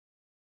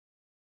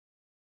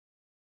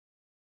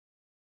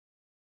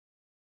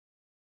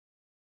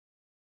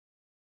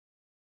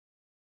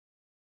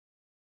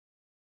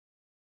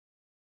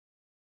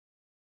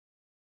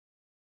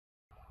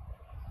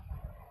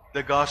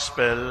The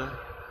Gospel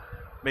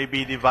may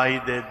be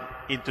divided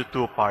into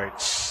two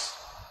parts.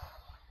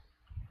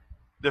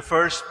 The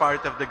first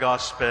part of the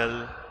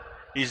Gospel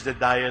is the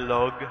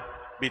dialogue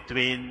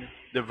between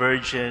the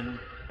Virgin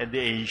and the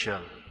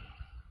angel.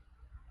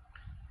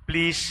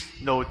 Please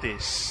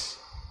notice,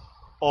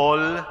 all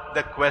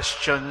the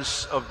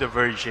questions of the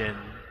Virgin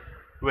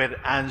were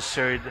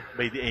answered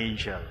by the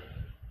angel.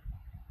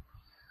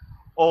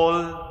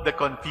 All the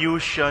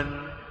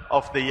confusion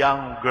of the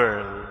young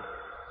girl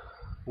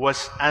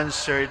was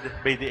answered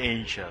by the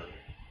angel.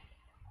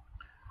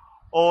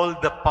 All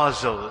the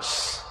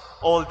puzzles,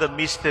 all the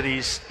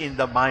mysteries in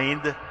the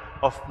mind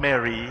of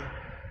Mary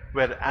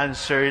were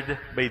answered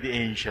by the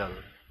angel.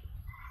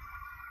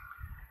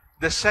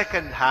 The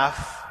second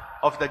half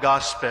of the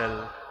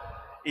Gospel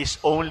is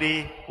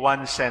only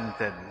one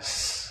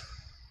sentence.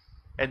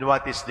 And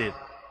what is it?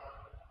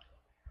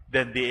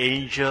 Then the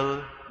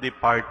angel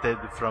departed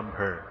from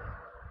her.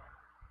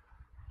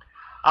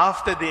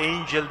 After the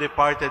angel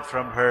departed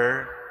from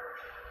her,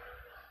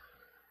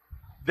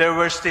 there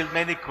were still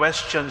many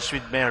questions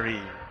with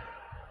Mary,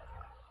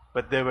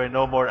 but there were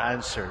no more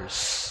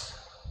answers.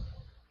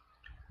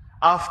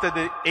 After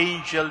the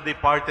angel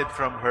departed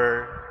from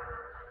her,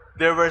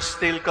 there were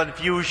still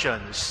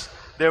confusions,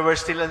 there were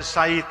still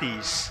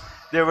anxieties,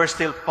 there were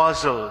still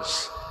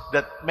puzzles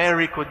that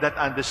Mary could not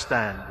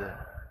understand.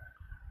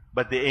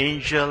 But the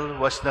angel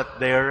was not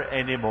there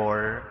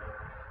anymore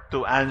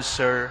to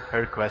answer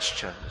her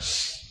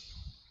questions.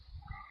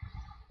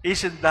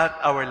 Isn't that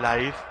our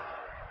life?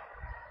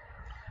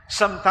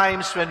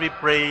 Sometimes when we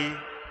pray,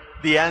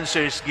 the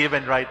answer is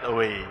given right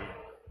away.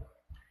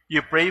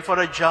 You pray for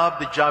a job,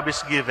 the job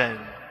is given.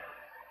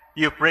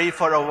 You pray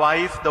for a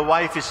wife, the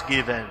wife is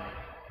given.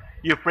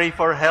 You pray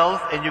for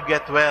health and you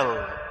get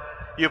well.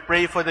 You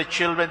pray for the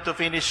children to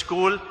finish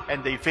school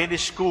and they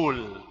finish school.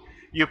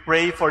 You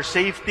pray for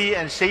safety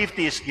and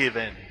safety is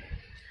given.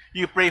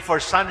 You pray for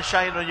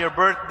sunshine on your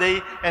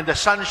birthday and the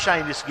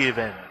sunshine is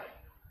given.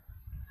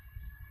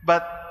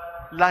 But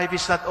life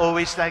is not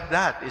always like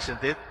that,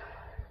 isn't it?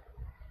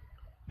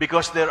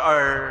 Because there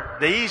are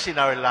days in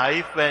our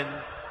life when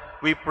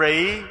we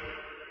pray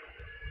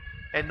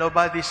and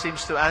nobody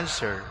seems to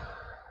answer.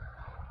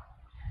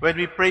 When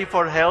we pray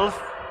for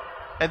health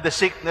and the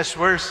sickness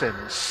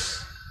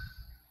worsens.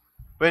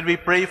 When we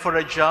pray for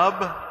a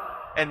job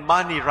and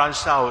money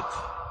runs out.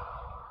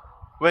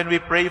 When we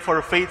pray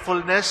for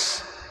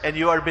faithfulness and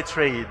you are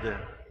betrayed.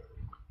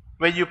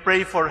 When you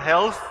pray for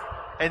health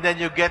and then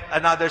you get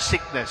another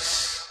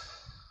sickness.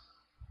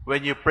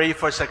 When you pray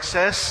for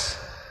success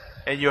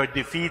and you are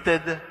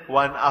defeated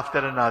one after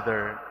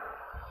another.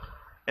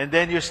 And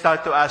then you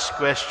start to ask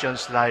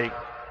questions like,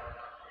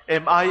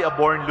 am I a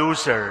born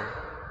loser?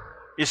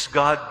 Is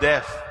God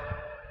deaf?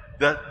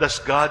 Does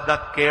God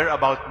not care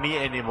about me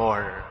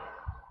anymore?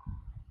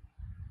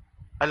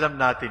 Alam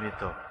natin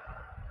ito.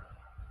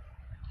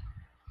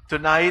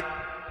 Tonight,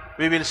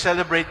 we will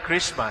celebrate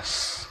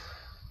Christmas.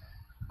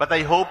 But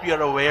I hope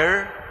you're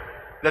aware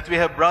that we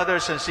have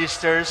brothers and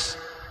sisters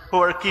who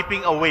are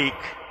keeping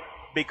awake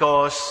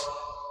because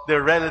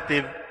their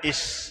relative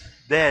is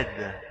dead.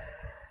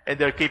 And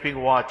they're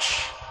keeping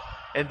watch.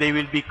 And they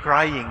will be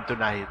crying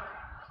tonight.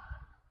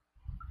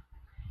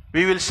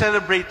 We will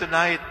celebrate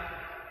tonight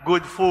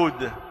good food,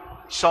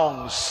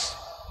 songs.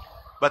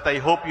 But I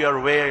hope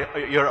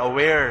you're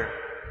aware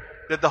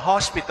that the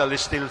hospital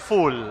is still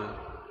full.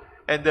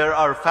 And there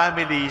are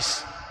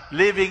families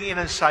living in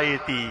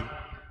anxiety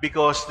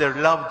because their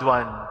loved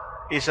one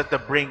is at the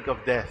brink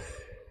of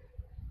death.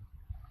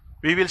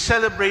 We will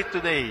celebrate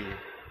today,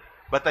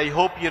 but I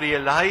hope you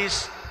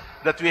realize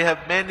that we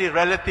have many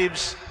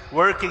relatives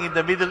working in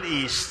the Middle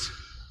East,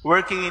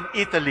 working in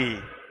Italy,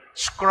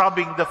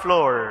 scrubbing the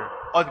floor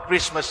on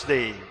Christmas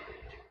Day,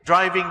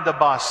 driving the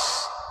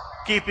bus,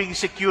 keeping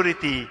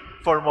security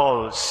for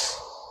malls.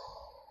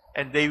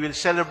 And they will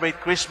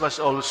celebrate Christmas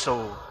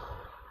also.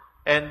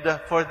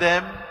 And for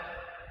them,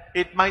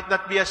 it might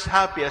not be as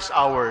happy as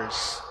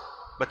ours,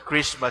 but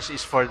Christmas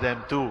is for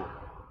them too.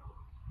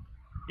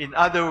 In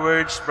other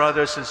words,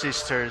 brothers and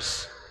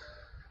sisters,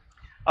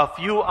 a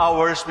few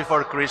hours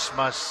before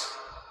Christmas,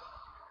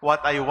 what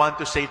I want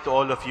to say to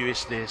all of you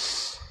is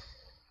this.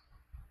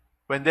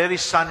 When there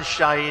is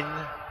sunshine,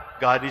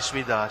 God is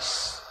with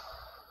us.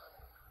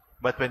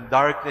 But when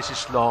darkness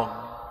is long,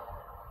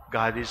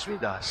 God is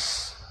with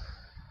us.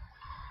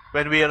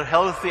 When we are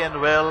healthy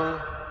and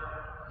well,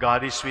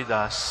 God is with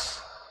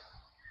us.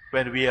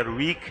 When we are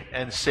weak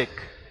and sick,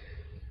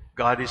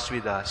 God is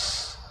with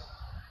us.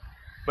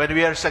 When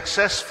we are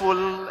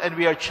successful and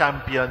we are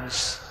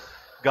champions,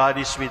 God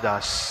is with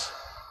us.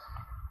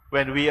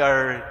 When we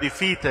are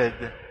defeated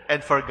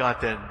and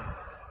forgotten,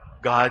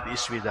 God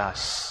is with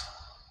us.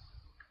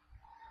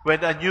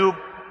 When a new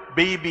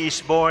baby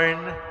is born,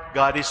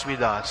 God is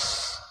with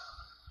us.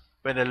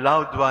 When a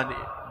loved one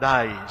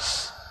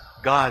dies,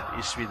 God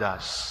is with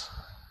us.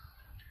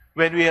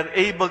 When we are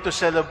able to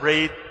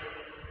celebrate,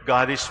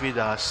 God is with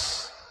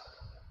us.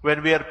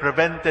 When we are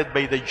prevented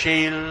by the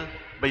jail,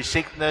 by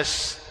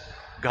sickness,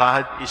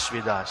 God is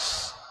with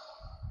us.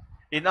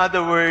 In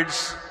other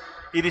words,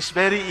 it is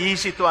very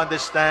easy to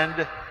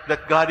understand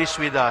that God is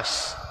with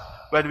us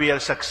when we are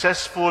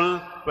successful,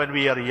 when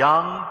we are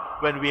young,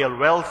 when we are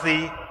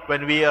wealthy,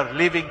 when we are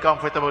living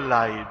comfortable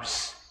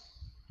lives.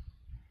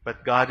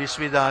 But God is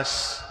with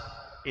us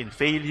in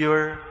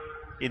failure,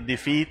 in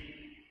defeat,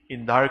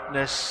 in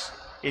darkness,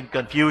 in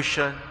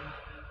confusion.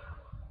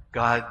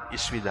 God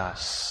is with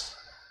us.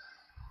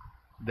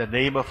 The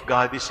name of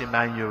God is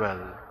Emmanuel.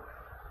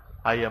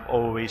 I am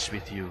always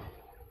with you.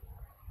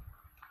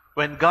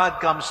 When God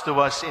comes to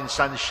us in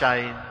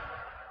sunshine,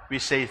 we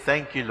say,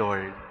 thank you,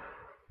 Lord.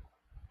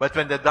 But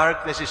when the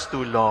darkness is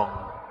too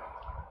long,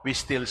 we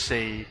still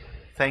say,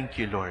 thank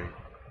you, Lord.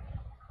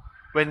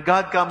 When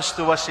God comes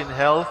to us in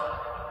health,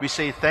 we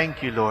say,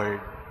 thank you,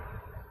 Lord.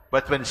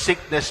 But when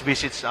sickness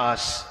visits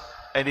us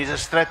and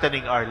is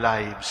threatening our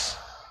lives,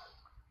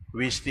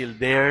 we still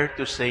dare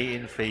to say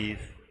in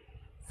faith,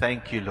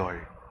 thank you,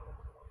 Lord.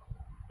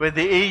 When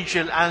the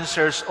angel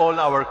answers all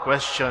our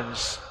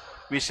questions,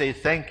 we say,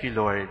 thank you,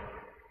 Lord.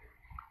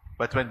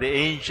 But when the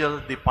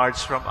angel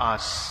departs from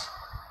us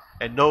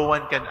and no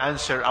one can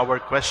answer our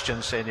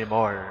questions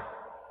anymore,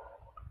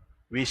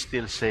 we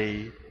still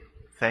say,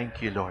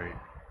 thank you, Lord.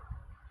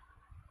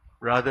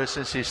 Brothers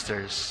and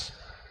sisters,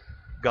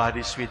 God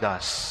is with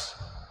us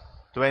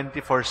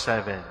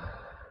 24/7.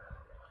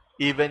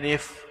 Even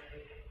if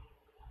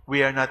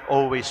we are not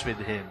always with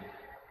Him,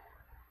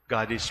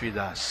 God is with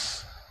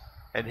us,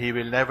 and He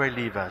will never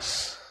leave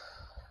us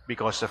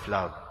because of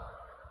love.